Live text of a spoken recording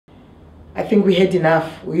I think we had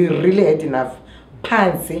enough. We really had enough.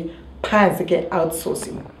 Phansi ke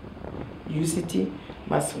outsourcing. UCT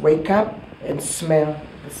must wake up and smell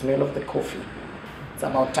the smell of the coffee. It's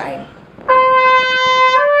about time.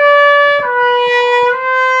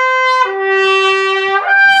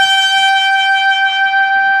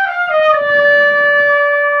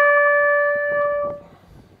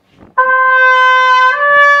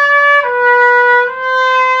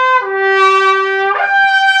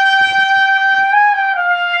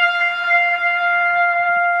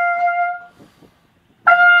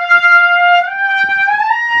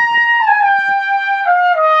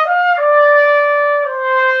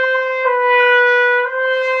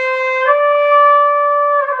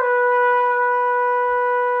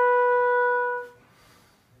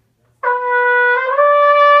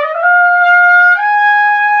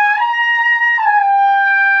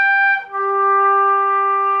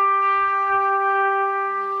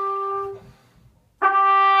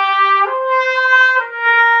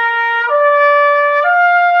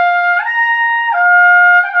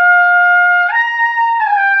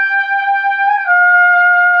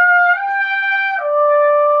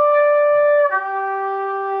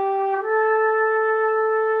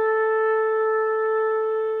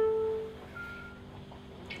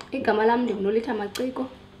 Igama lami ndinolitha Maciko.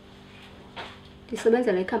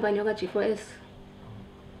 Ndisebenzela ikhampani yoka G4S.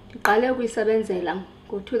 Ndiqale ukuyisebenzela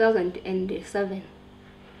ngo-2007.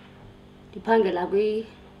 Ndiphangela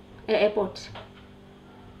airport.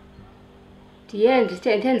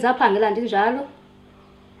 Ndithe ndisaphangela ndinjalo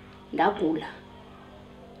ndagula.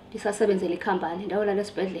 Ndisasebenzela ikhampani ndawolala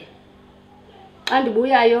esibhedlele. Xa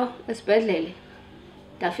ndibuyayo esibhedlele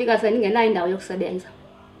ndafika sendingenayo indawo yokusebenza.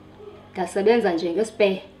 Ndasebenza nje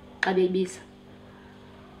ngespare xa beyibiza.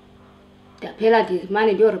 Ndaphela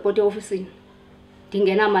ndimane ndiyoreport eofisini.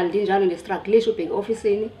 Ndingenamali ndinjalo ndistrugglish ubheka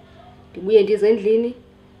eofisini. Ndibuye ndize endlini.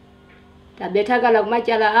 Ndabethakala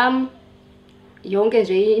kumatyala am. Yonke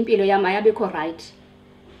nje impilo yam ayabikho right.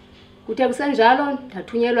 Kuthe kusenjalo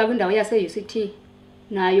ndathunyelwa kwindawo yase-UCT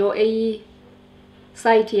nayo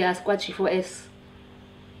site yasikwa G4S.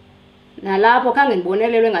 Nalapho khange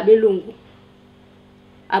ndibonelelwe ngabelungu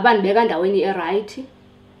abandibeka endaweni eright.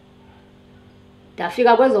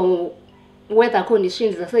 Ndafika kwezo weather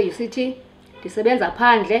conditions zase-UCT ndisebenza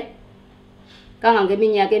phandle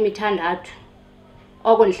kangangeminyaka emithandathu.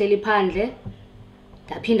 Oko ndihleli phandle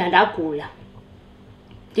ndaphinda ndagula.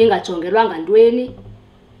 Ndingajongelwanga ntweni.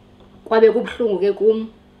 Kwabe kubuhlungu ke kum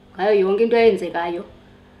ngayo yonke into eyenzekayo.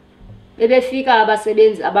 Bebefika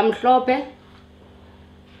abasebenzi abamhlophe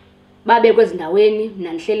babe kwezindaweni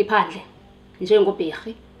mina ndihleli phandle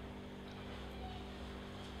njengobherhi.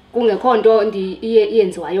 Kungekho nto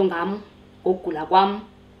iyenziwayo ngam ngokugula kwam.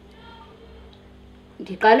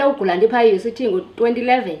 Ndiqale ugula ndipha e-UCT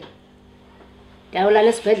ngo-2011. Ndayolala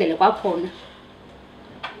esibhedlele kwakhona.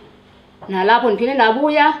 Nalapho ndiphinde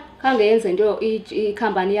ndabuya khange yenze into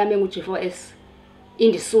ikhampani yami engu-G4S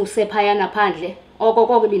indisuse phayana phandle.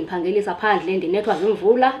 Oko ibindiphangelisa phandle ndinethwa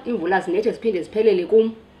zimvula, imvula zinethe ziphinde ziphelele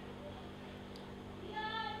kum.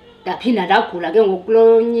 Ndaphinda ndagula ke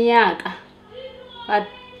ngokulo nyaka ka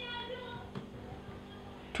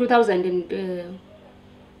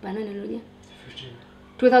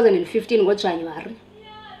 2015 ngoJanuwari.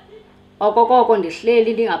 Oko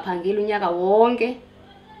ndihleli ndingaphangeli unyaka wonke.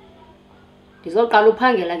 Ndizoqala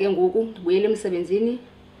uphangela ke ngoku ndibuyele emsebenzini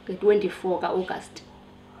nge-24 kaAugust.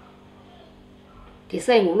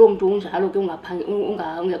 Ndisengulo mntu unjalo ke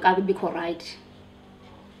ungakabikho right.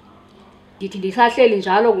 Ndithi ndisahleli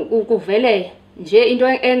njalo kuvele nje into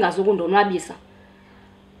engazukundonwabisa.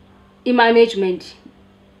 I-management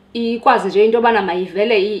ikwazi nje into yobana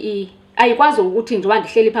mayivele ayikwazi ukuthi njengoba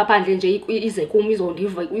ndihleli phandle nje ize kum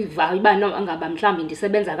izondiva ibana ngaba mhlawumbi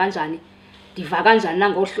ndisebenza kanjani. Ndiva kanjani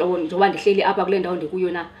nangohlobo njengoba ndihleli apha kule ndawo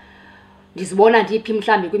ndikuyo na. Ndizibona ndiphi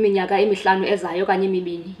mhlawumbi kwiminyaka emihlanu ezayo kanye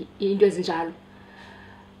emibini into ezinjalo.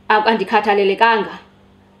 Akandikhathalelekanga.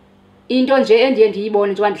 Into nje endiye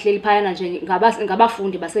ndiyibone njengoba ndihleli phayana nje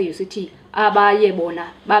ngabafundi base-UCT abaye bona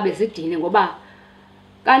babe zidini ngoba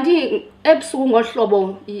kanti ebusuku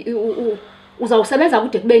ngohlobo uzawusebenza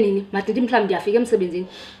kude kube nini. Madithi mhlawumbi ndiyafika emsebenzini.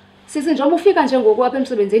 Sisi njengoba ufika nje ngoku apha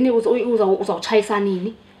emsebenzini uzawutshayisa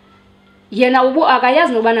nini? Yena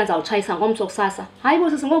akayazi nobana ndizawutshayisa ngomso kusasa. Hayibo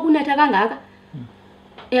sisi ngoku unetha kangaka.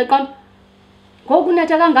 Yaqonda. Ngoku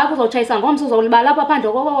unetha kangaka uzawutshayisa ngomso uzawulibala apha phandle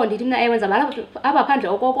okoko. Ndithi mina ewenza bala apha phandle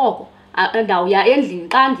okokoko. Ndawuya endlini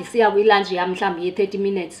xa ndisiya kwilunch yam mhlawumbi ye-30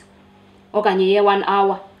 minutes okanye ye-1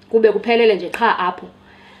 hour kube kuphelele nje qha apho.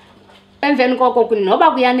 Emveni koko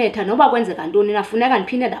noba kuyanetha noba kwenzeka ntoni nafuneka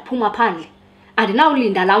ndiphinde ndaphuma phandle.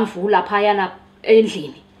 Andinawulinda laa mvula phayana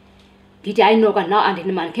endlini. ndithi ayinoka naw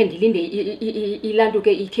andinimani khe ndilinde ilantu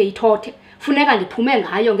ke ikhe ithothe funeka ndiphume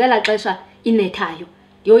ngayo ngela xesha inethayo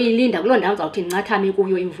ndiyoyilinda kuloo ndawo ndizawuthi ndincathame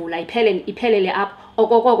kuyo imvula iphelele apha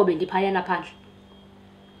okokoko bendiphayana phandle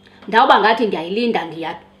ndawuba ngathi ndiyayilinda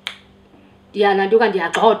ndiyanantuka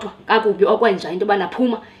ndiyagxothwa kakubi okwenja into yobana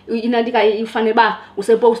phuma inantika ifanele uba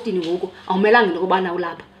usepostini ngoku awumelanga into yokubana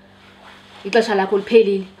ulapha ixesha lakho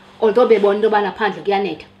liphelile although bebona into yobana phandle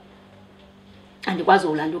kuyanetha andikwazi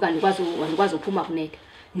ulantuka andikwazi uphuma kunetha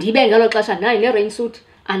ndibe ngelo xesha nayo ne-rain suit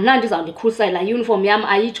andinanto izawundikhusela uniform yam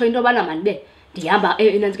ayitsho into yobana mandibe ndihamba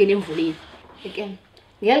enantsikeni emvuleni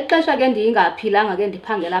ngeli xesha ke ndingaphilanga ke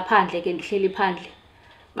ndiphangela phandle ke ndihleli phandle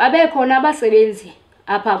babekhona abasebenzi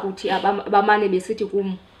apha kuthi abamane besithi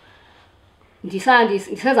kum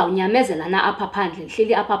ndisezawunyamezela na apha phandle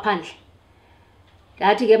ndihleli apha phandle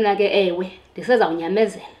ndathi ke mna ke ewe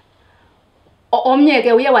ndisezawunyamezela omnye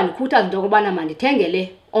ke uye wandikhuthaza into yokubana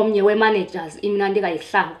mandithengele omnye wee-managers imna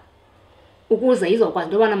ndingayihlangu ukuze izokwazi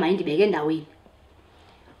into yobana mayindibeke endaweni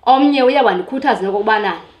omnye uye wandikhuthaza into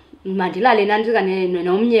yokubana mandilale nantika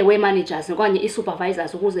nomnye wee-managers okanye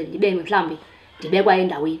ii-supervisors ukuze ndibe mhlawumbi ndibekwa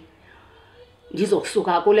endaweni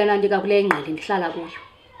ndizokusuka kule nantika kule ngqele ndihlala kuyo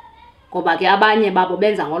ngoba ke abanye babo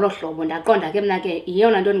benza ngolo hlobo ndaqonda ke mna ke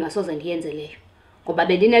yiyona nto ndingasoze ndiyenze leyo ngoba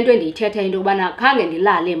bendinento endiyithetha into yokubana khange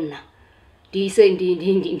ndilale mna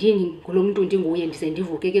ngulo mntu ndinguye ndize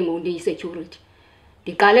ndivuke ke ngoku ndiyi-security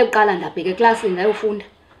ndiqale kuqala ndabheka eklasini ndayofunda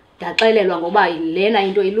ndaxelelwa ngoba lena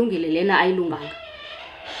into ilungile lena ayilunganga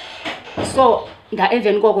so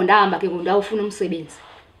emveni koko ndahamba ke ngoku ndayofuna umsebenzi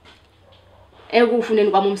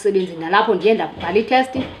ekufuneni kwam umsebenzi nalapho ndiye ndabhala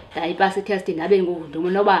itest ndayipasa itest ndabe ngoku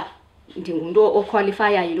ndinoba ndingumntu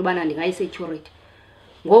oqualifyayo into yobana ndingayi-security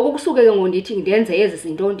ngoku kusuke ke ngoku ndithi ndenze ezi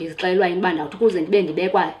zinto ndizixelelwayo uba ndawuthi ukuze ndibe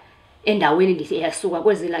ndibekwa endaweni ndisuswa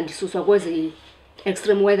kwezi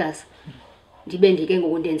extreme weathers ndibe ndike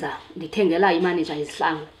ngoku ndithengela imanager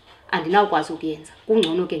izihlangu andinawukwazi ukuyenza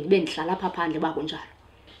kungcono ke ndibe ndihlala apha phandle uba kunjalo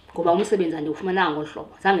ngoba umsebenzi andiwufumananga ngolu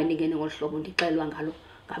hlobo zange ndingene ngolu hlobo ndixelelwa ngalo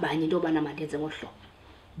ngabanye into yobana mandenze ngolu hlobo.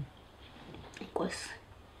 Enkosi.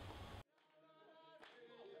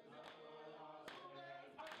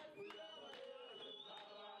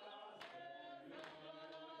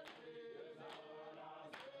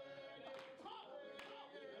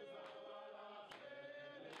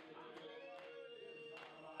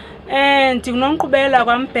 Ndinonkqubela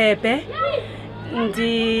kwaMbhebhe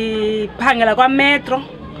ndiphangela kwaMetro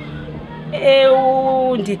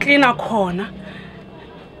ndiklina khona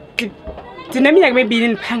ndineminyaka emibini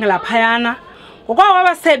ndiphangela phayana ngokwabo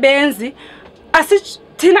abasebenzi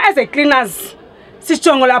thina as cleaners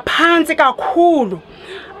sijongola phantsi kakhulu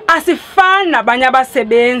asifani nabanye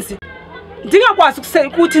abasebenzi ndingakwazi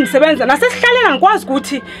ukuthi ndisebenza nasesihlaleni andikwazi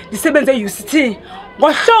ukuthi ndisebenze e-UCT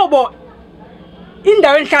ngohlobo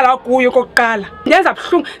indawo endihlala kuyo kokuqala ndenza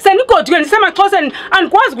buhlungu sendigodukile ndisemaXhoseni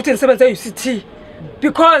andikwazi ukuthi ndisebenze e-UCT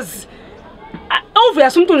because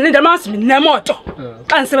obvious umuntu ndilinda must be nemoto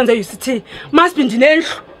xa ndisebenza e-UCT must be ndinendlu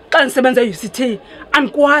xa ndisebenza e-UCT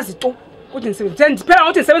andikwazi tu ukuthi ndisebenze ndiphela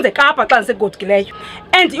ngokuthi ndisebenze eKapa xa ndisegodukileyo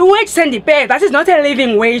and i-wage sendipay that is not a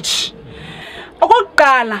living wage.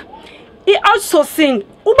 Okokuqala i-outsourcing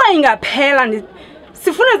uba ingaphela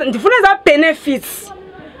ndifuna eza benefits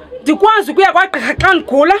ndikwazi ukuya kwagqirha xa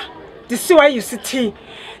ndigula ndisiwa e-UCT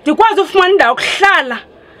ndikwazi ufumana indawo yokuhlala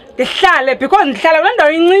ndihlale because ndihlala kule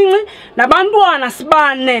ndawo incinci nabantwana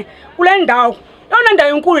sibane kule ndawo yona ndawo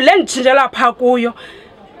enkulu le nditshintshela phaa kuyo.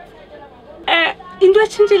 Into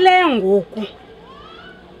etshintshileyo ngoku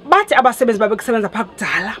bathi abasebenzi babekusebenza phaa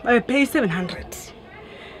kudala babepay 700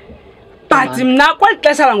 but mna kweli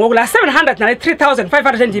xesha langoku la 700 nale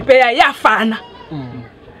 3500 endiyipeya iyafana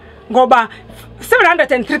ngoba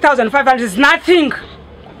 700 and 3500 is nothing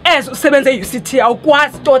as usebenze e-UCT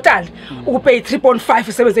awukwazi total ukupay 3.5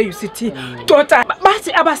 usebenze e-UCT total.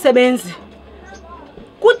 Bathi abasebenzi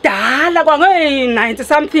kudala kwange-90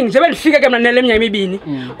 something nje bendifike ke mna nale minyaka emibini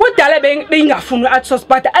kudala beyingafuni i-outsource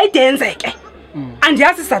but ayidenzeke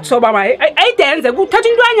andiyazi isizathu soba ayidenzeke kuthatha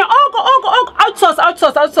into enye oko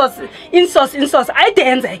outsource insource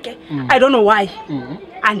ayidenzeke I don't know why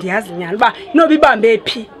andiyazi nyani uba inoba ibambe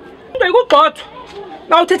phi into ikugxothwa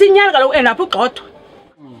nawuthetha inyani kaloku endapha ugxothwa.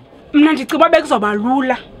 Mna ndicinga uba bekuzoba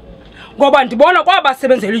lula ngoba ndibona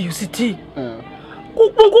kwabasebenzela i-UCT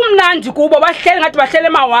kumnandi kubo bahlele ngathi bahlele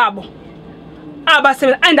emawabo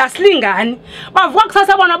abasebenzi andasilingani bavuka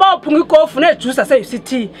kusasa bona bayophunga igofu nejuice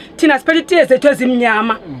zase-UCT thina siphela itiye zethu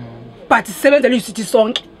ezimnyama but sisebenzela i-UCT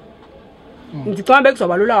sonke. Ndicinga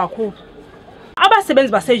bekuzoba lula kakhulu.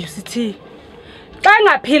 Abasebenzi base-UCT xa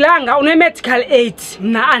ingaphilanga une-medical aid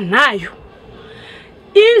mna anayo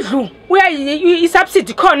indlu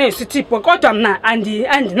isubsidy khona esithipho kodwa mna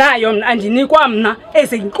andinayo mna andinikwa mna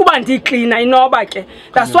kuba ndiyiklina inoba ke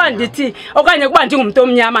that's why ndithi okanye kuba ndingumuntu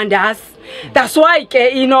omnyama ndiyazi that's why ke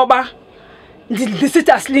inoba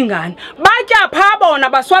ndisithi asilingani batya phaa bona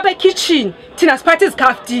baswapha ekitchen thina siphatha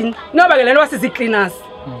izikhaftini inoba ke le nto basizii-cleaners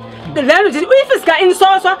then if isika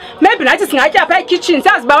insoswa maybe nathi singatya phaa ekitchen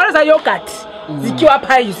siyazibawela za yogurt zityiwa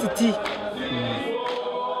phaa UCT.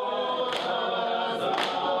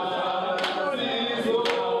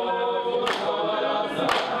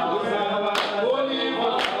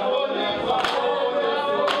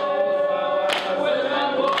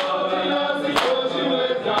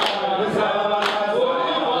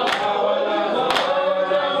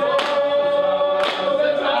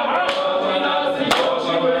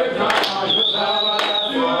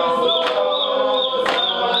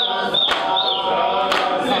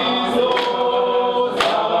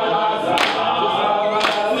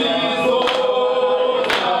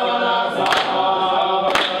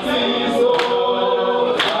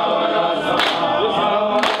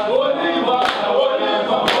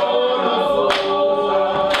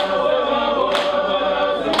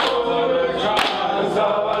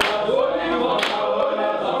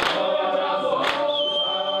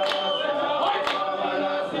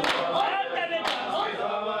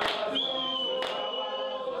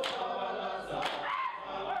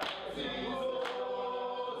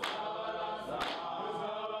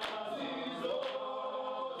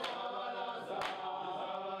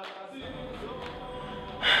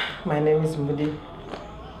 My name is Moody.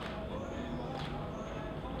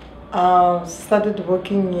 I started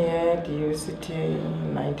working here at the UCT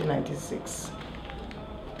in 1996.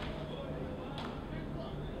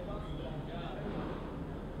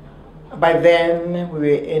 By then, we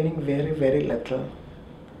were earning very, very little.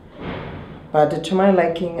 But to my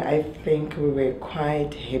liking, I think we were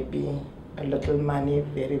quite happy. A little money,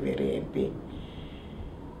 very, very happy.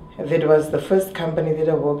 That was the first company that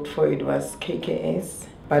I worked for. It was KKS.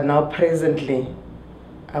 But now presently,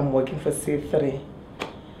 I'm working for C3,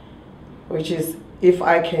 which is, if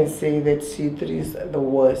I can say that C3 is the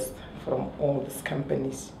worst from all these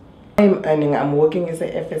companies. I'm working as a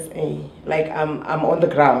FSA, like I'm on the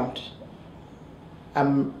ground.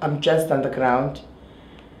 I'm just on the ground.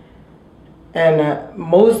 And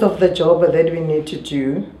most of the job that we need to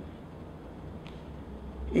do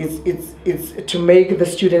is to make the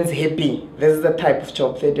students happy. This is the type of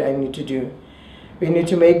job that I need to do. We need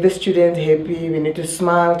to make the students happy, we need to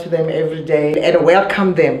smile to them every day and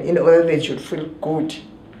welcome them in order they should feel good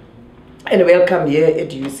and welcome here at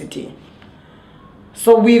UCT.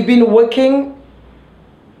 So we've been working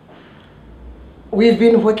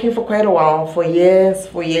for quite a while, for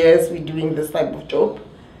years, we're doing this type of job.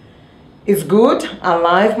 It's good, I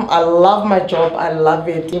love my job, I love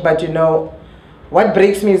it, but you know, what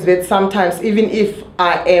breaks me is that sometimes, even if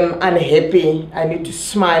I am unhappy, I need to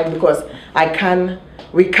smile because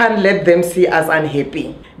we can't let them see us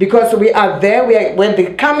unhappy. Because we are there, when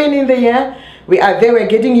they come in the year, we are there, we're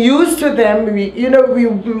getting used to them, we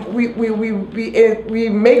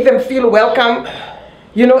make them feel welcome,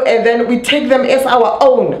 you know, and then we take them as our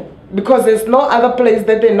own. Because there's no other place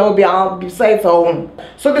that they know besides home.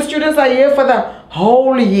 So the students are here for the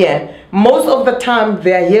whole year. Most of the time,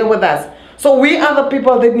 they are here with us. So we are the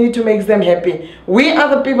people that need to make them happy. We are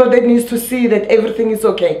the people that needs to see that everything is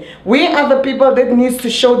okay. We are the people that needs to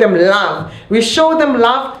show them love. We show them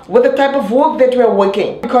love with the type of work that we're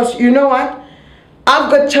working. Because you know what? I've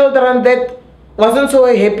got children that wasn't so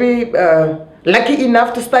happy, lucky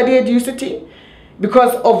enough to study at UCT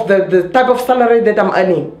because of the type of salary that I'm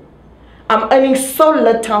earning. I'm earning so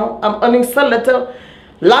little.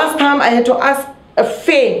 Last time I had to ask a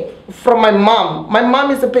fare from my mom. My mom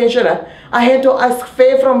is a pensioner. I had to ask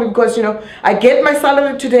fare from me because, you know, I get my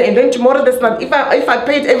salary today and then tomorrow there's not. If I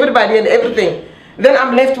paid everybody and everything, then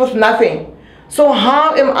I'm left with nothing. So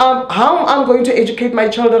how am I going to educate my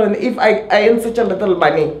children if I earn such a little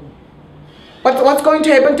money? What's going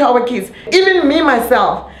to happen to our kids? Even me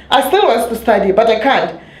myself, I still want to study, but I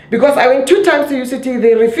can't. Because I went 2 times to UCT,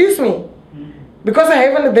 they refuse me. Because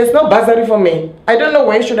there's no bursary for me. I don't know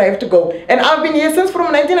where should I have to go. And I've been here since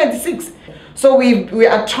from 1996. So we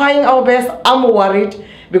are trying our best. I'm worried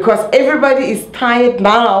because everybody is tired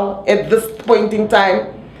now at this point in time.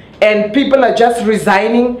 And people are just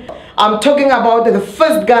resigning. I'm talking about the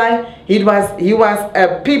first guy. He was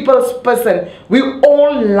a people's person. We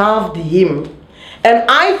all loved him. And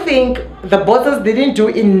I think the bosses didn't do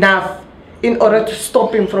enough in order to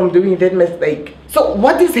stop him from doing that mistake. So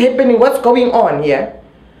what is happening? What's going on here?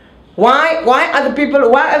 Why are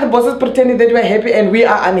the bosses pretending that we're happy and we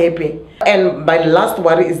are unhappy? And my last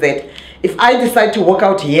worry is that if I decide to work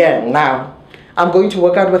out here now, I'm going to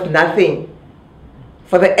work out with nothing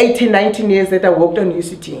for the 18, 19 years that I worked on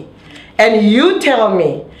UCT. And you tell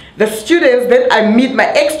me, the students that I meet, my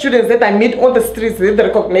ex-students that I meet on the streets, that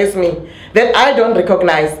recognize me, that I don't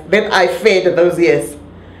recognize, that I fed those years.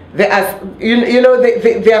 They are,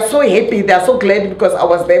 they are so happy, they are so glad because I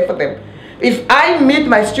was there for them. If I meet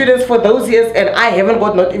my students for those years and I haven't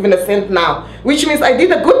got not even a cent now, which means I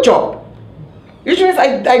did a good job. Which means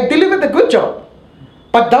I delivered a good job.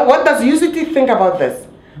 But what does UCT think about this?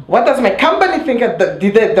 What does my company think? Does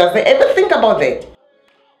they ever think about that?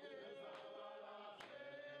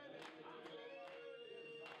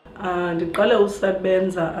 Ndiqale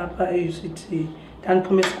usebenza apha e-UCT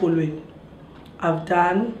ndandiphuma esikolweni. I've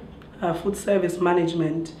done food service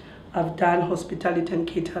management. I've done hospitality and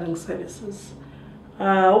catering services.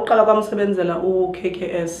 Uqala kwam usebenzela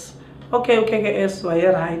u-KKS. Okay, u-KKS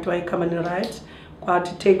waye-right, wayekhambani right.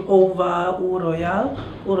 Kwathi take over u-Royal.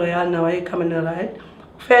 U-Royal na wayekhambani right.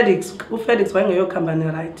 U-FedEx wayengeyokhambani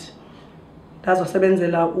right.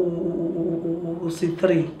 Ndazosebenzela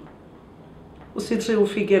u-C3. U-C3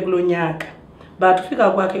 ufike kulo nyaka. But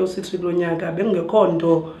ufika kwakhe u-C3 kulo nyaka bekungekho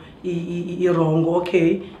nto irongo,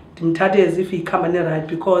 okay. Ndimthathe as if ikhambani right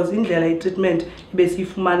because indlela i-treatment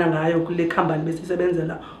besiyifumana ngayo kule company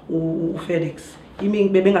besisebenzela u-FedEx.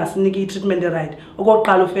 Bebengasiniki i-treatment right.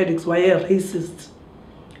 Okokuqala u-FedEx waye-racist.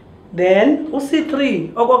 Then u-C3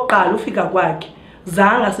 okokuqala ufika kwakhe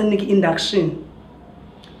zange asiniki induction.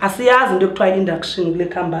 Asiyazi into yokuthiwa induction kule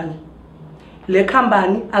company. Le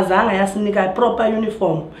company azange yasinika proper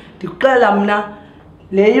uniform. Ndikuxela mna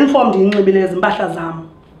le uniform ndiyinxibile izimpahla zam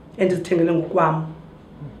endizithengele ngokwam.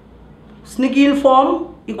 Sneaky uniform,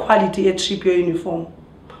 equality a cheap uniform.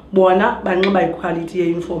 Bona banxiba equality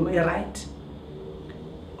uniform right.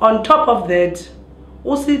 On top of that,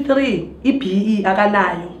 UC3 EPE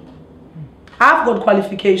akanayo. I've got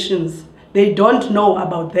qualifications. They don't know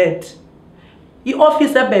about that.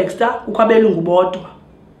 I-office eBaxter ukwabelungu bodwa.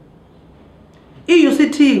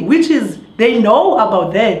 I-UCT, which is they know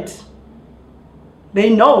about that. They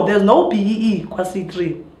know there's no PEE kwa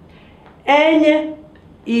C3. Enye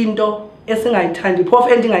into esingayithandi phofu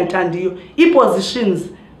endingayithandiyo i-positions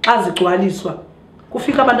xa zigcwaliswa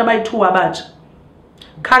kufika abantu abayi-2 abatsha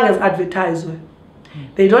khange zi-advertiswe.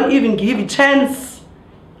 They don't even give a chance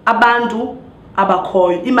abantu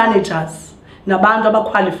abakhoyo, i-managers nabantu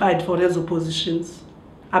aba-qualified for ezo positions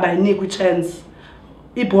abayinikwa i-chance.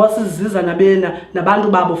 I-bosses ziza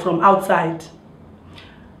nabantu babo from outside.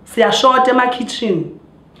 Siyashota ema-kitchen.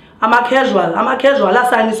 Ama-casual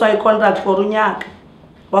asayiniswa i-contract for unyaka.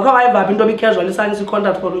 Waka wayivapha into bi-casual isayiniswa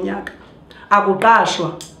i-contract for unyaka.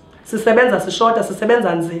 Akuqashwa. Sisebenza sishota,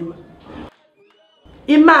 sisebenza nzima.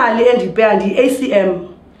 Imali endiyipeya ndiyi-ACM.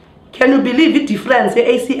 Can you believe the difference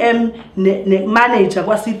ye-ACM ne-manager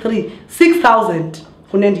kwa-C3? 6,000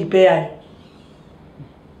 kunendiyipeyayo.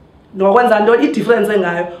 Nokwenza ntoni i-difference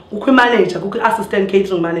engayo ukwi-manager kukwi-assistant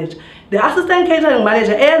catering manager. The assistant catering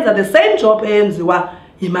manager enza the same job eyenziwa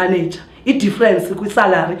yi-manager. I-difference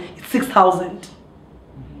kwi-salary is 6,000.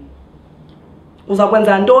 Uza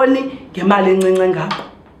kwenza ntoni ngemali encinci engako?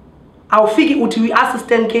 Awufiki uthi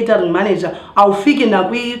uyi-assistant catering manager, awufiki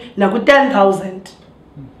nakwi-10,000.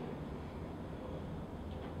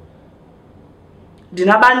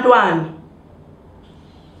 Ndinabantwana.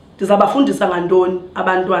 Ndizabafundisa ngantoni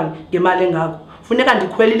abantwana ngemali engako? Funeka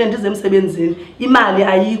ndikhwelile ndize emsebenzini, imali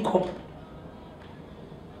ayikho.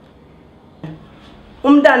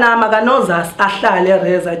 Umntanam akanoza ahlale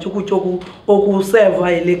reza ukutya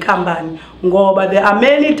okuseva yile company ngoba there are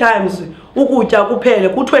many times ukutya kuphele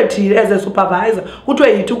kuthiwe thina as a supervisor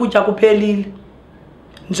kuthiwe yithi ukutya kuphelile.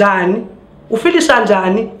 Njani? Ufilisha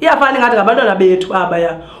njani? Iyafana ngathi ngabantwana bethu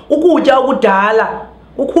abaya. Ukutya okudala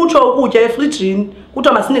ukhutshwa ukutya efrijini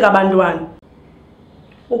kuthiwa masinike abantwana.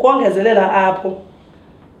 Ukongezelela apho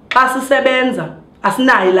xa sisebenza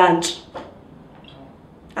asinayo lunch.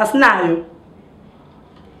 Asinayo.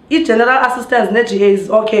 I-general assistants ne-GAs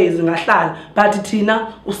okay zingahlala but thina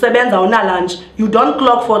usebenza una lunch. You don't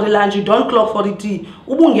clock for the lunch, you don't clock for the tea.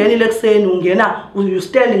 Ubungenile ekuseni ungena you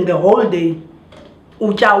standing the whole day.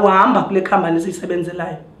 Utya uhamba kule company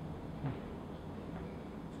siyisebenzelayo.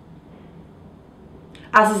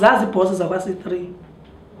 Asizazi ibhossi zakwa C3.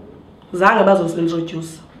 Zange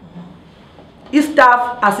bazosintroduce.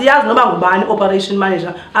 I-staff asiyazi noba ngubani operation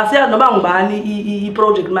manager, asiyazi noba ngubani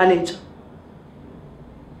i-project manager.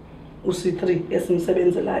 U-C3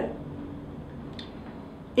 esimsebenzelayo.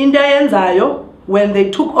 Into eyenzayo when they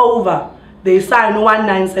took over they signed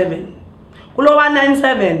 197. Kulo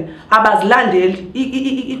 197 abazilandeli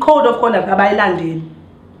i-code of conduct abayilandeli.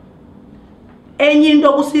 Enye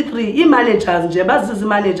into ku C3 i-managers nje bazizi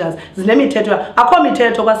managers zinemithetho akho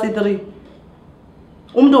mithetho kwa C3.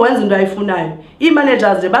 Umuntu wenza into ayifunayo.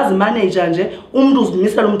 I-managers nje bazimanager nje umuntu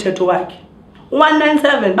uzimisela umthetho wakhe.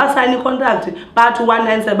 197 basayina i-contract bathi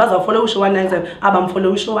 197 bazawufollow usho 197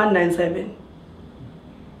 abamfollow usho 197.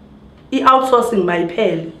 I-outsourcing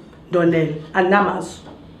mayiphele ndonele anamazo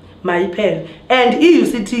mayiphele and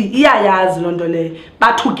i-UCT iyayazi loo nto leyo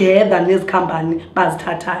ba-together nezi-company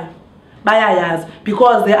bazithathayo bayayazi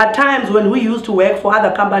because there are times when we used to work for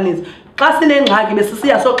other companies xa sinengxaki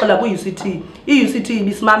besisiya soxela kwi-UCT i-UCT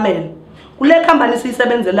ibisimamele kule company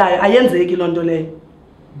siyisebenzelayo ayenzeki loo nto leyo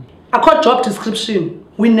akho job description.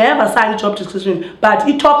 We never sign job description,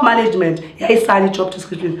 but top management, yeah, sign job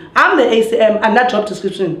description. I'm the ACM and that job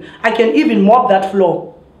description. I can even mop that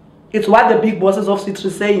floor. It's what the big bosses of C3 are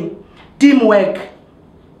saying. Teamwork.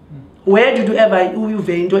 Where did you ever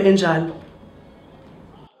vendo angel?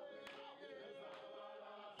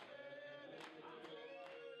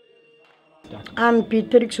 I'm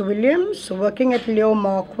Beatrix Williams, working at Leo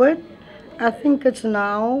Markwood. I think it's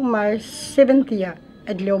now my 7th year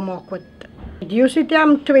at Leo Markwood. At UCT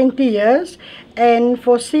I'm 20 years and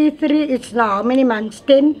for C3 it's now how many months?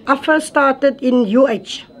 10. I first started in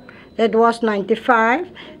UH. That was 95.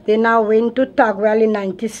 Then I went to Tagwell in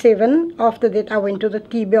 97. After that I went to the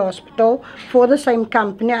TB hospital for the same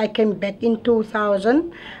company. I came back in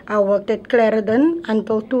 2000. I worked at Clarendon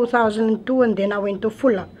until 2002 and then I went to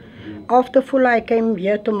Fuller. After Fuller I came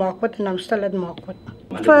here to Markwood and I'm still at Markwood.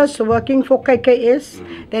 First working for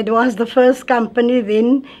KKS, that was the first company,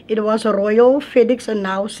 then it was Royal, FedEx and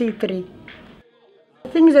now C3.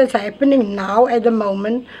 Things that's happening now at the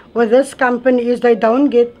moment with this company is they don't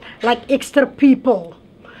get like extra people.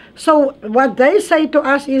 So what they say to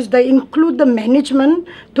us is they include the management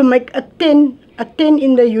to make a 10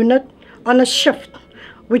 in the unit on a shift,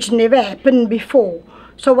 which never happened before.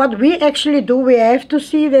 So what we actually do, we have to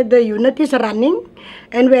see that the unit is running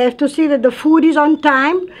and we have to see that the food is on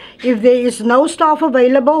time. If there is no staff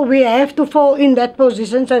available, we have to fall in that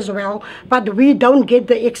positions as well. But we don't get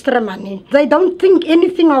the extra money. They don't think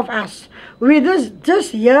anything of us. We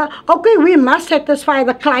just here, okay, we must satisfy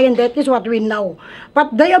the client, that is what we know.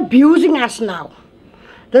 But they're abusing us now.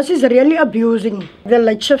 This is really abusing. The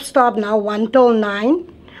late shift start now 1 till 9.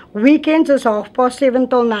 Weekends is 7:30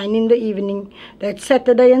 till 9 in the evening. That's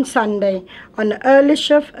Saturday and Sunday. On the early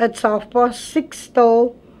shift, it's 6:30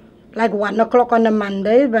 till like 1 o'clock on a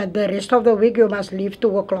Monday. But the rest of the week, you must leave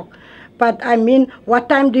 2 o'clock. But I mean, what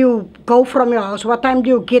time do you go from your house? What time do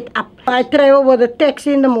you get up? I travel with a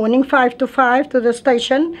taxi in the morning, 5 to 5 to the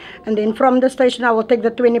station. And then from the station, I will take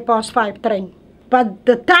the 5:20 train. But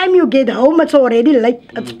the time you get home, it's already late.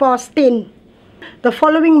 It's past 10. The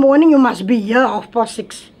following morning, you must be here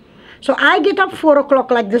 6:30. So I get up 4 o'clock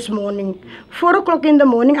like this morning. 4 o'clock in the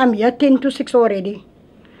morning, I'm here 10 to 6 already.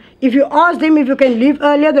 If you ask them if you can leave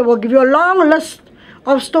earlier, they will give you a long list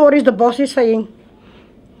of stories the boss is saying.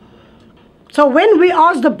 So when we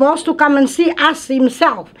ask the boss to come and see us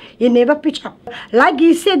himself, he never pitch up. Like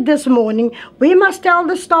he said this morning, we must tell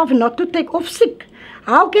the staff not to take off sick.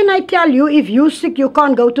 How can I tell you if you're sick, you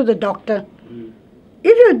can't go to the doctor?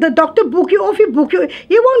 If the doctor book you off, he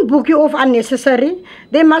won't book you off unnecessary.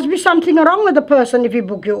 There must be something wrong with the person if he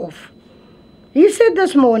book you off. He said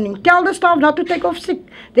this morning, tell the staff not to take off sick,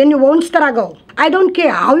 then you won't struggle. I don't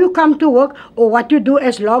care how you come to work or what you do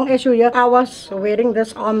as long as you're here. I was wearing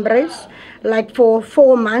this arm brace like for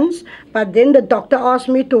 4 months, but then the doctor asked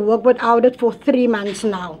me to work without it for 3 months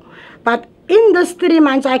now. But in this 3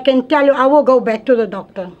 months, I can tell you, I will go back to the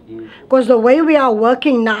doctor. Because the way we are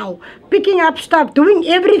working now, picking up stuff, doing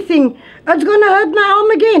everything, it's going to hurt my arm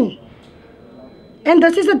again. And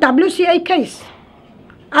this is a WCA case.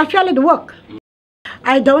 I felt it work.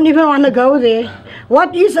 I don't even want to go there.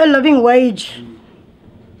 What is a living wage?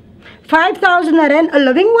 5,000 rand, a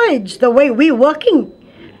living wage, the way we're working.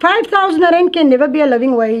 5,000 rand can never be a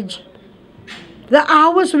living wage. The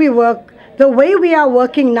hours we work, the way we are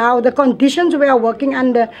working now, the conditions we are working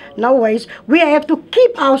under nowadays, we have to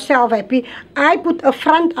keep ourselves happy. I put a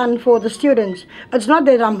front on for the students. It's not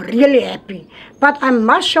that I'm really happy, but I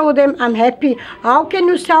must show them I'm happy. How can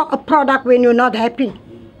you sell a product when you're not happy?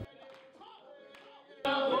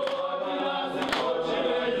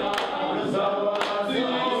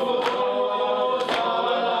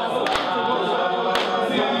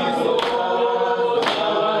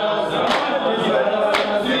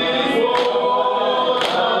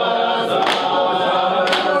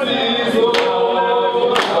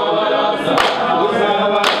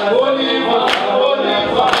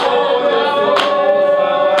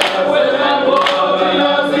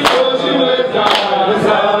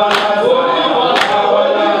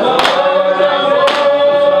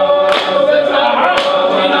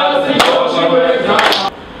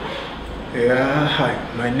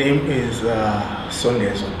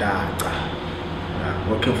 Songezo Daca,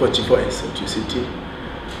 working for G4S at UCT,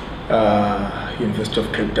 University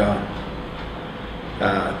of Cape Town.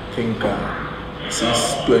 I think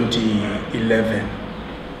since 2011,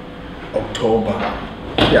 October.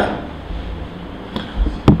 Yeah.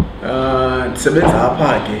 Ndisebenza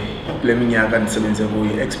apha ke kule minyaka ndisebenze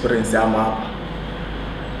kuyo experience yami apha.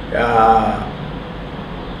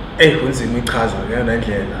 Kunzima ichaza ngeyona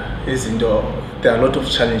ndlela izinto. There are a lot of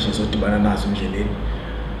challenges odibana nazo endleleni.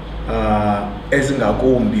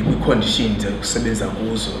 Ezingakumbi kwi-conditions ekusebenza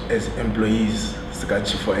kuzo as employees sika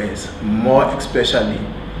G4S. More especially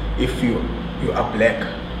if you are black,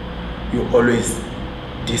 you always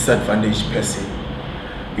disadvantaged person.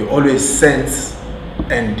 You always sense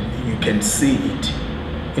and you can see it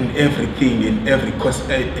in everything, in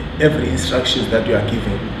every instructions that you are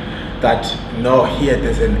given, that no, here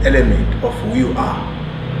there's an element of who you are.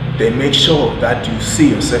 They make sure that you see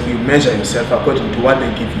yourself, you measure yourself according to what they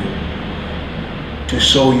give you to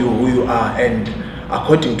show you who you are, and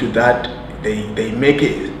according to that they make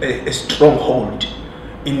a stronghold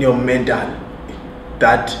in your mental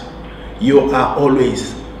that you are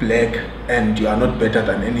always black and you are not better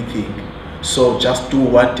than anything. So just do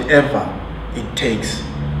whatever it takes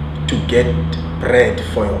to get bread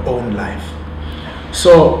for your own life.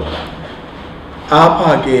 So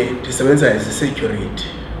apha ke ndisebenza as a security,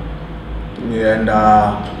 and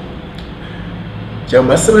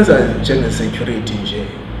njengoba sisebenza njenge-security nje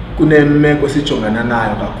kunemeko sijongana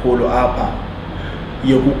nayo kakhulu apha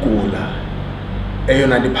yokugula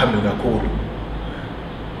eyona nto iphambili kakhulu.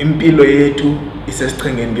 Impilo yethu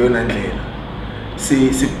isesichengeni ngeyona ndlela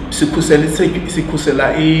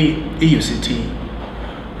sikhusela i-UCT,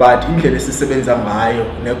 but indlela esisebenza ngayo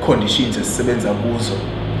ne-conditions esisebenza kuzo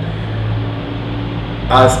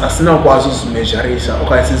asinakwazi uzimeasureisha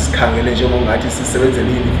okanye sizikhangele njengongathi sisebenzela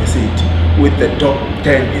i-university with the top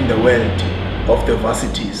 10 in the world of the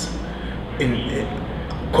varsities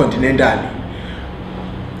continentally,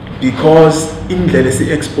 because indlela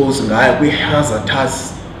esi-expose ngayo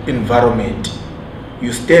kwi-hazardous environment.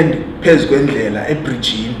 You stand phezu kwendlela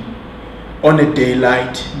ebridgini on a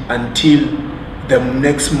daylight until the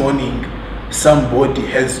next morning. Somebody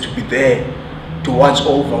has to be there to watch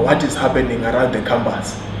over what is happening around the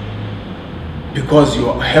campus, because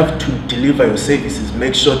you have to deliver your services,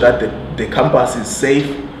 make sure that the campus is safe.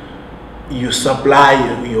 You supply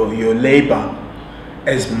your labor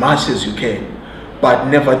as much as you can, but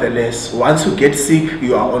nevertheless, once you get sick,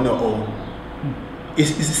 you are on your own.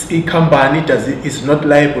 A company is not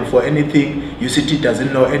liable for anything. UCT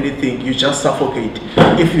doesn't know anything. You just suffocate.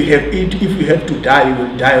 If you have to die, you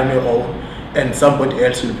will die on your own, and somebody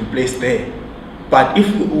else will be placed there. But if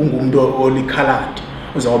ungumntu only colored,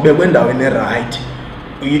 uzawubekwa endaweni right,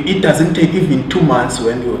 it doesn't take even 2 months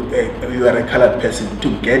when you are a colored person to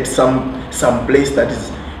get some place that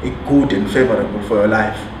is good and favorable for your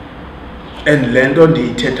life. And lento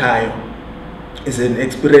ndiyithethayo is an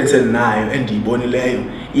experience endinayo endiyibonileyo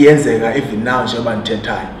iyenzeka even now njengoba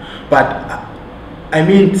ndithethayo. But I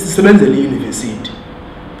mean sisebenzele i-university.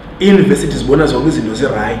 I-university zibona zonke izinto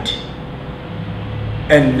zi-right,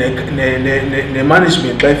 and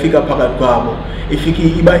ne-management xa ifika phakathi kwabo ifika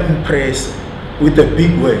iba impressed with the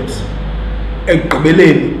big words.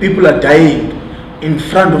 Ekugqibeleni people are dying in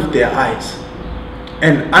front of their eyes,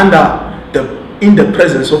 and in the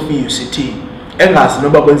presence of i-UCT engazi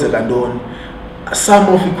noba kwenzeka ntoni.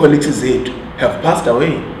 Some of the colleagues zethu have passed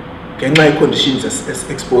away ngenxa ye-conditions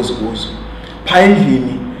exposed kuzo. Phaa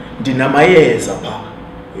endlini ndinamayeza phaa,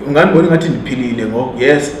 ungandibona ngathi ndiphilile ngoku.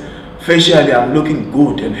 Yes, facially I'm looking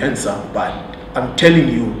good and handsome, but I'm telling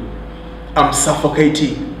you, I'm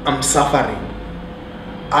suffocating, I'm suffering.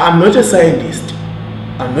 I'm not a scientist,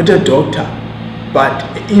 I'm not a doctor, but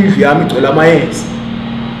indlu yami igcwele amayeza,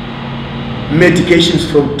 medications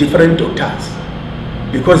from different doctors,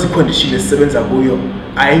 because the condition esisebenza kuyo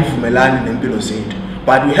ayivumelani nempilo zethu.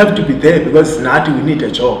 But we have to be there because nathi we need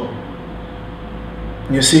a job.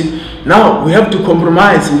 You see, now we have to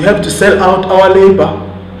compromise, we have to sell out our labor,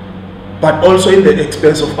 but also in the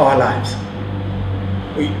expense of our lives.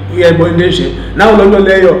 Now loo nto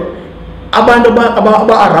leyo abantu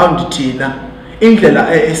aba-around thina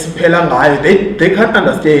indlela esiphela ngayo, they can't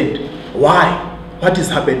understand why, what is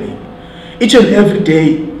happening. Each and every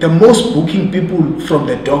day, the most booking people from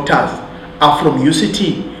the doctors are from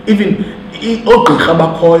UCT. Even oogqirha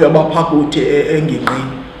bakhoyo abaphakathi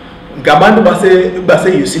engingqini ngabantu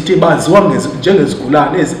base-UCT baziwa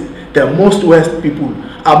njengezigulane. The most worst people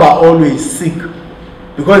are always sick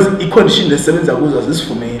because i-condition esebenza kuzo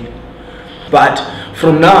zisifumele. But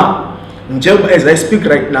from now, as I speak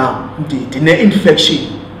right now, ndine-infection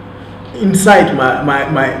inside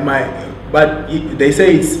but they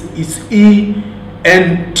say it's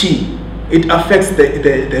ENT. It affects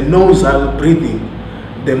the nasal breathing,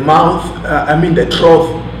 the mouth, the throat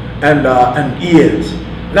and ears.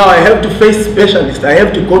 Now I have to face specialists. I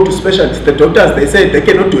have to go to specialists. The doctors, they say they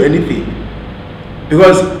cannot do anything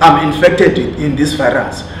because I'm infected in this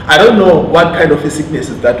virus. I don't know what kind of a sickness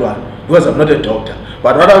is that one because I'm not a doctor.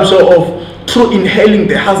 But what I'm sure of, through inhaling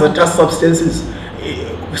the hazardous substances,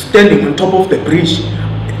 standing on top of the bridge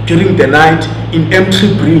during the night in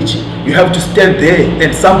empty bridge, you have to stand there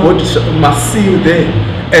and somebody must see you there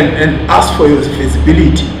and ask for your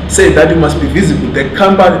visibility. Say that you must be visible. The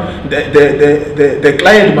company, the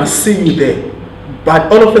client must see you there.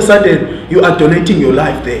 But all of a sudden, you are donating your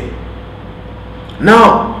life there.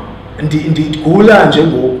 Now, indeed, Gula and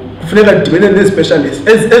Jengo, specialists,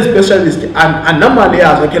 as specialists, and normally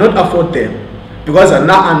I cannot afford them because I'm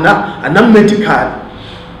not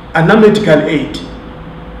medical aid.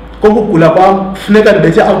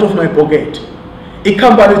 Better out of my pocket. A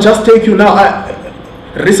company just take you now.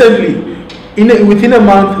 Recently, within a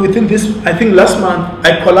month, within this, I think last month,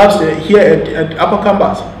 I collapsed here at Upper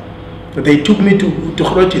Campus. They took me to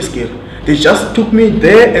Grotiskir. They just took me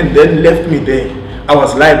there and then left me there. I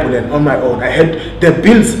was liable and on my own. I had the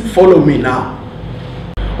bills follow me now.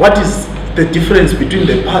 What is the difference between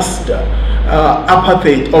the past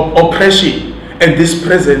apartheid or oppression and this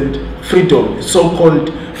present freedom,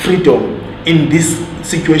 so-called freedom in this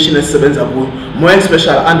situation as Sebenzabu, more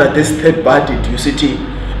especially under this third party, UCT?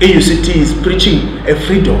 UCT is preaching a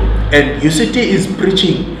freedom and UCT is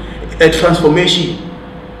preaching a transformation.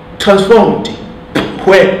 Transformed.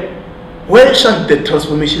 Where shall the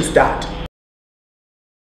transformation start?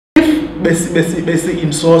 Bese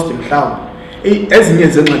insourced mhlawumbe ezinye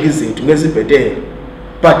zengxaki zethu ngezibhetele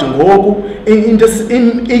but ngoku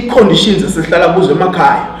in conditions esihlala kuzo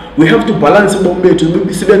emakhaya we have to balance ubomi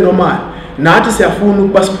bethu sibe normal nathi siyafuna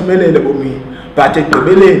ukuba siphumelele bomini but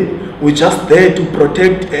ekugqibeleni we just there to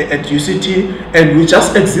protect at UCT and we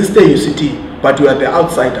just exist at UCT but we are the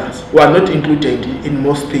outsiders. We are not included in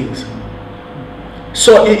most things.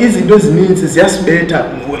 So izinto ezininzi ziyasibetha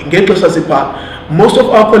ngexesha sipha. Most of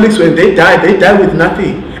our colleagues, when they die with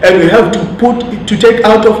nothing, and we have to take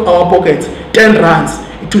out of our pockets 10 rands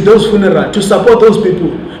to those funerals to support those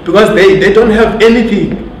people because they don't have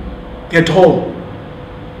anything at home.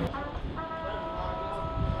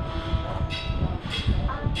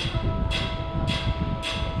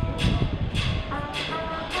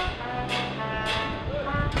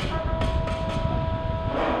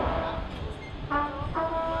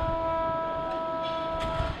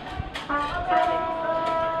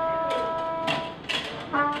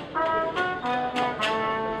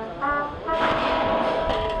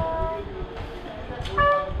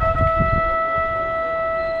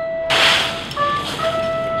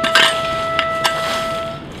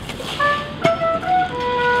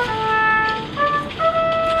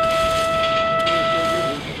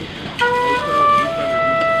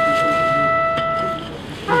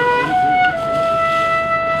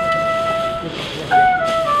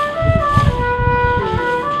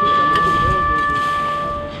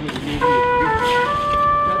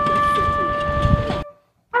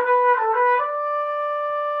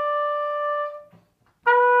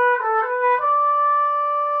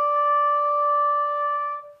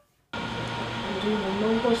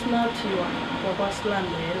 NdinguNonkosinathiwa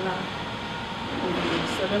wakwaSilandela,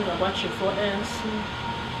 ndisebenza kwa-G4S,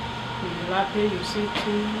 ndilapha e-UCT,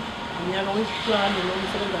 unyaka wesihlanu lo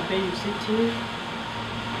ndisebenza apha e-UCT.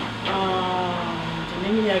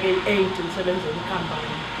 Ndineminyaka eyi-8 ndisebenzela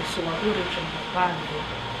ikhampani, ndisuka kwi-region ngaphandle.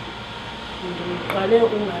 Ndiqale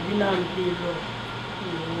ungabi nampilo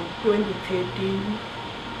ngo-2013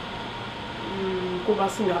 kuba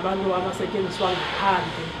singabantu abasetyenziswa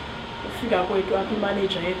ngaphandle. Ufika kwethu apha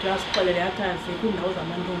imanager yethu yasixelela yathi azikho iindawo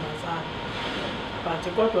zamantombazana but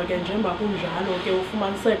kodwa ke njengoba kunjalo ke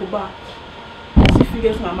ufumaniseka uba sifike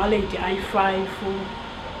singamalady ayi-5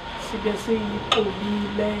 sibe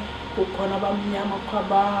siyixubile kukhona abamnyama kukho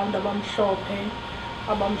abantu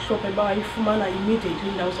abamhlophe bayifumana immediately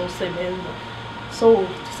indawo zosebenza. So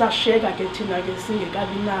sashiyeka ke thina ke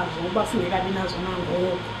singekabi nazo uba singekabi nazo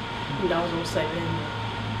nangoku indawo zosebenza.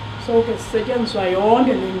 So ke sisetyenziswa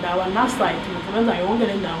yonke le ndawo nasayithi ndisebenza yonke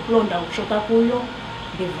le ndawo kuloo ndawo kushota kuyo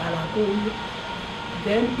ndivala kuyo.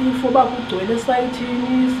 Then if uba kugcwele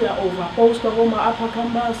esayithini siya-overpostwa kooma-upper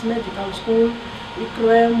campus, medical school,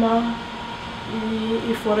 ikrema,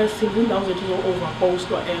 i-forest hills, iindawo zethu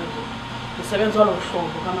zo-overpostwa ezo. Ndisebenza olo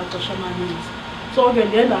hlobo kamaxesha amaninzi. So ke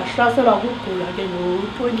ndiye ndahlaselwa kugula ke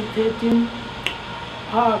ngo-2013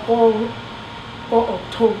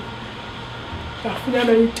 ko-October.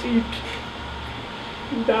 ndafunyanwa i-TB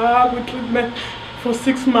ndakwi-treatment for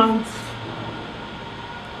 6 months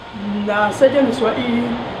ndasetyenziswa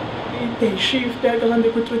i-day shift xa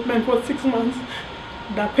ndikwi-treatment for 6 months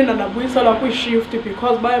ndaphinda ndabuyiselwa kwi-shift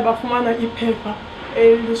because baye bafumana iphepha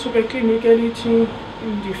elisuka ekliniki elithi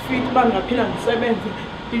ndifit uba ndingaphinda ndisebenze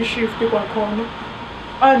i-shift kwakhona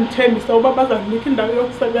bandithembisa uba bazandinika indawo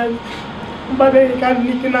yokusebenza uba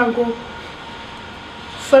bengekandiniki nangoku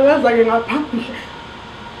sebenza ke ngaphandle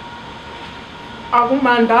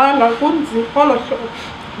akumandanga kunzima olo hlobo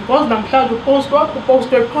because namhlanje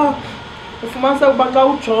upostwe phaa ufumanise ukuba xa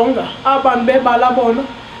ujonga abantu bebala bona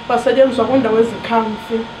basetyenziswa kwiindawo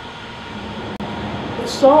ezikhamfi.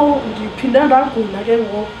 So ndiphinde ndagula ke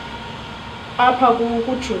ngoku apha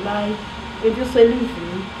kuJulayi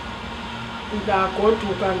endiselivini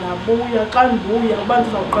ndagoduka ndabuya. Xa ndibuya uba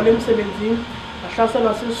ndizawuqala emsebenzini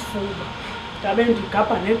ndahlaselwa sisifuba ndabe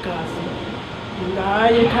ndigabha negazi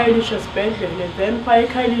ndaye eKhayelitsha esibhedlele. Then phaa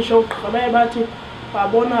eKhayelitsha ugqirha baye bathi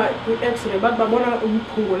babona kwi-x-ray bathi babona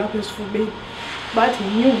umphungo lapha esifubeni bathi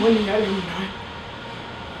yinyumonia endinayo.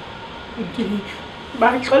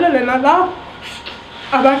 Baxelele nalapho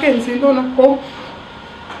abakenzi into nako.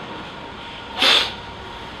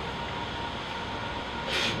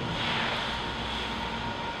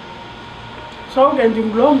 So ke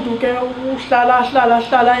ndinguloo mntu ke uhlala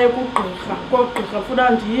kugqirha kogqirha funa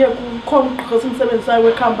ndiye kukhona ugqirha esimsebenzisayo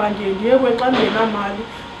wekhampani ndiye kuye xa ndingenamali.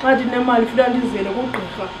 Xa ndinemali funa ndizele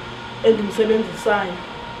kugqirha endimsebenzisayo.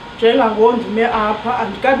 Njengangoku ndime apha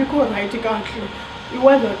andikabikho rayithi kakuhle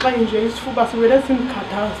iwenza xa inje isifuba sivele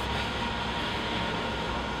simkhathaza.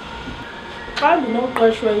 Xa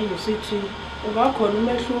ndinoqeshwa yi-UCT ungakhona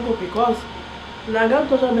umehluko because nangeli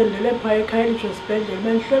xesha bendilele phaa eKhayelitsha esibhedlele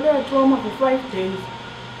bendihlele etrauma for 5 days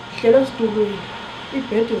ndihlele esitulweni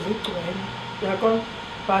iibhedi zigcwele uyaqona.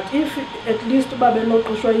 But if at least uba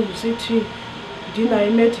benoqeshwa yi-UCT ndinayo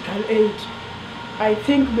i-medical aid I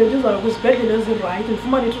think bendizawuya kwizibhedlele ezirayithi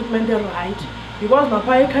ndifumane i-treatment erayithi because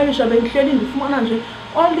naphaa eKhayelitsha bendihleli ndifumana nje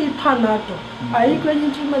only iPanado ayikho enye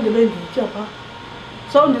i-treatment ebendiyitya phaa.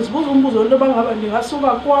 So ndizibuza umbuzo into yoba ngaba ndingasuka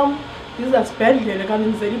kwam ndize esibhedlele kanti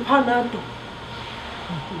ndizela iPanado.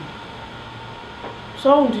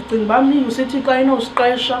 So ndicinga uba mna i-UCT xa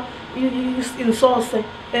inosiqesha insose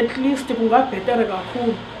at least kungabhetere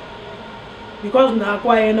kakhulu because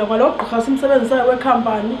nakwayena kwalo gqirha simsebenzisayo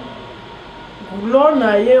wekhampani ngulo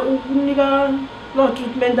naye ukunika loo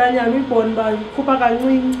treatment anyana uyibone uba ikhupha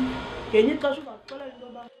kancinci. Ngenye ixesha uzakuxelela into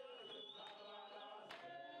yoba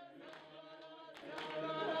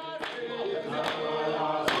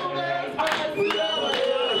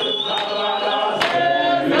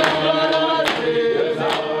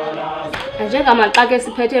njengamaxa ke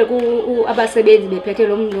siphethe abasebenzi bephethe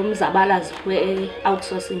lo mzabalazo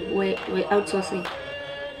we-outsourcing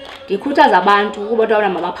ndikhuthaza abantu ukuba bona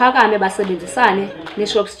mabaphakame basebenzisane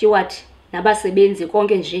ne-shop steward nabasebenzi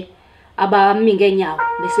konke nje abami ngeenyawo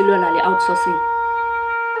besilwela le-outsourcing.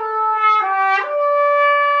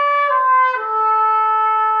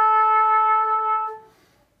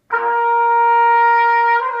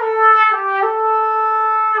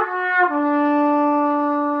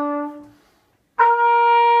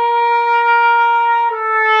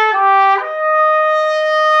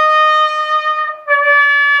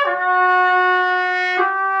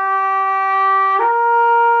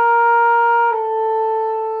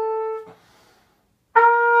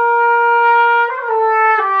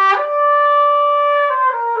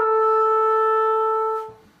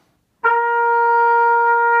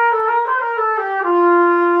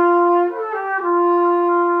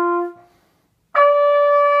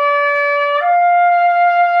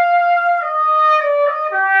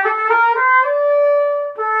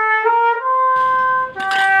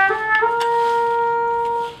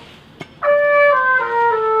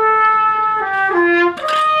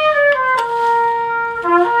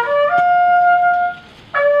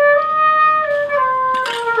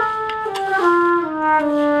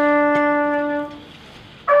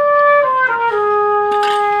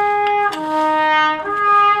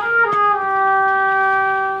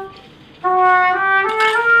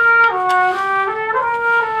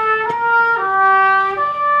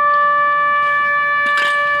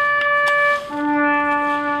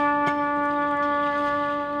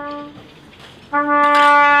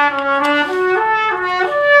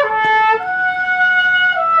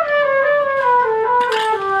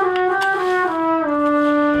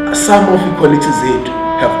 Some of equalities zethu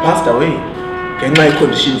have passed away ngenxa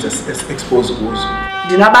ye-conditions exposed kuzo.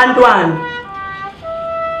 Ndinabantwana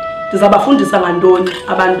ndizabafundisa ngantoni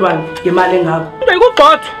abantwana ngemali engako. Into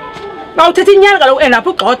ikugxothwa. Nawuthetha inyani kaloku enapha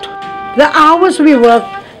ugxothwa. the hours we work,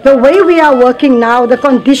 the way we are working now, the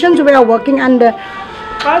conditions we are working under.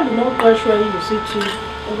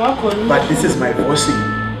 But this is my voicing.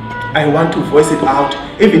 I want to voice it out,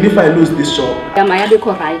 even if I lose this job.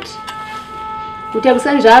 Mayabikho right. Kuthe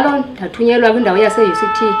kusenjalo ndathunyelwa kwindawo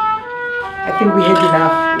yase-UCT. I think we had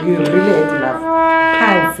enough. We really had enough.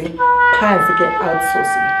 Phansi ke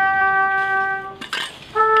outsourcing.